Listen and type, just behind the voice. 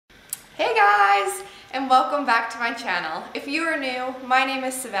Hey guys, and welcome back to my channel. If you are new, my name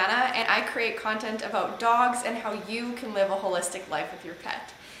is Savannah and I create content about dogs and how you can live a holistic life with your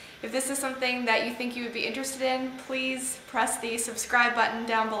pet. If this is something that you think you would be interested in, please press the subscribe button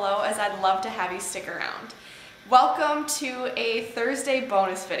down below as I'd love to have you stick around. Welcome to a Thursday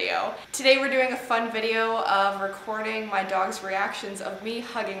bonus video. Today we're doing a fun video of recording my dog's reactions of me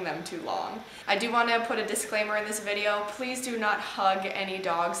hugging them too long. I do want to put a disclaimer in this video. Please do not hug any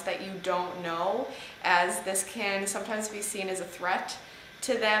dogs that you don't know, as this can sometimes be seen as a threat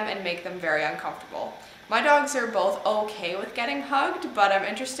to them and make them very uncomfortable. My dogs are both okay with getting hugged, but I'm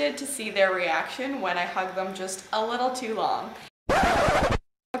interested to see their reaction when I hug them just a little too long.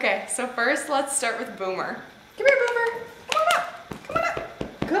 Okay, so first let's start with Boomer. Come here, Boomer. Come on up. Come on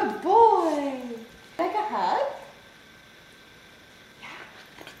up. Good boy. Like a hug?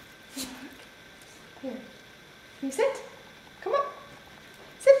 Yeah. Here. Can you sit? Come on.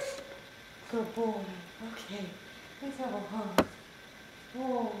 Sit. Good boy. Okay. Let's have a hug.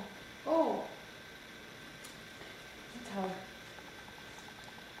 Oh. Oh. Let's hug.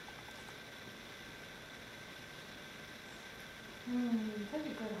 That'd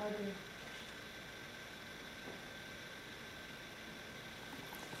be good hugging.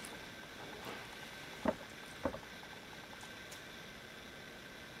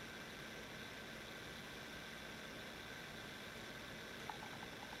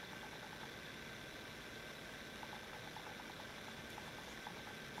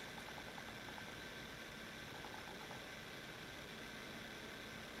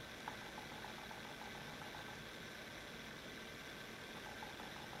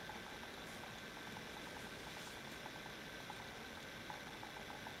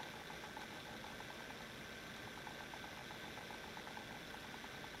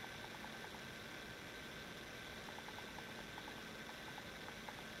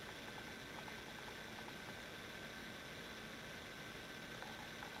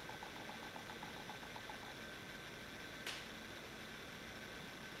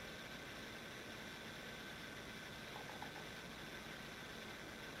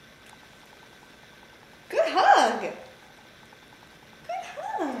 Hug. Good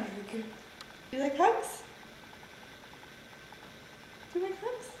hug. Do you like hugs? Do you like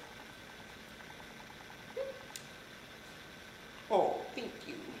hugs? Oh, thank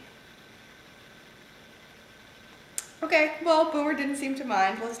you. Okay, well, Boomer didn't seem to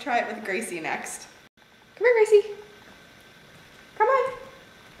mind. Let's try it with Gracie next. Come here, Gracie. Come on.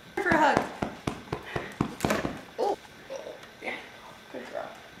 For a hug. Oh, yeah. Good girl.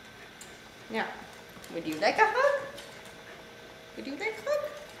 Yeah. Would you like a hug? Would you like a hug?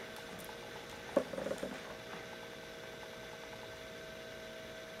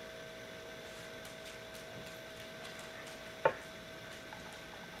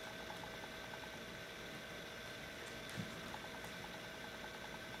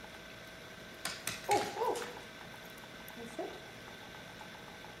 Oh, oh. That's it.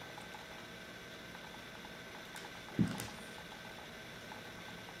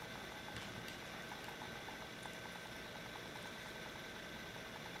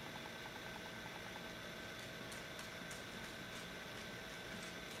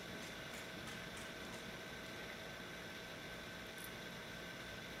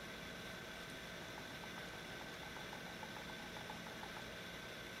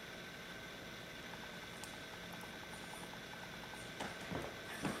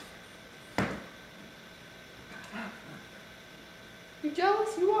 You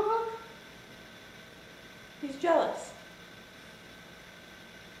jealous? You want a hug? He's jealous.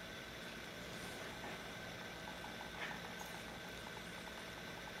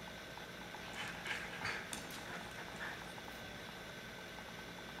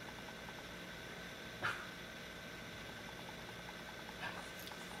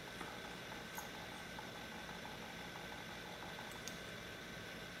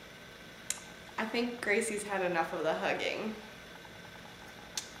 I think Gracie's had enough of the hugging.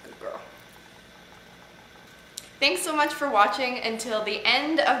 Good girl. Thanks so much for watching until the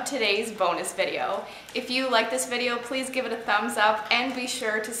end of today's bonus video. If you like this video, please give it a thumbs up and be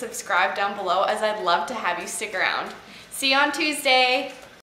sure to subscribe down below, as I'd love to have you stick around. See you on Tuesday.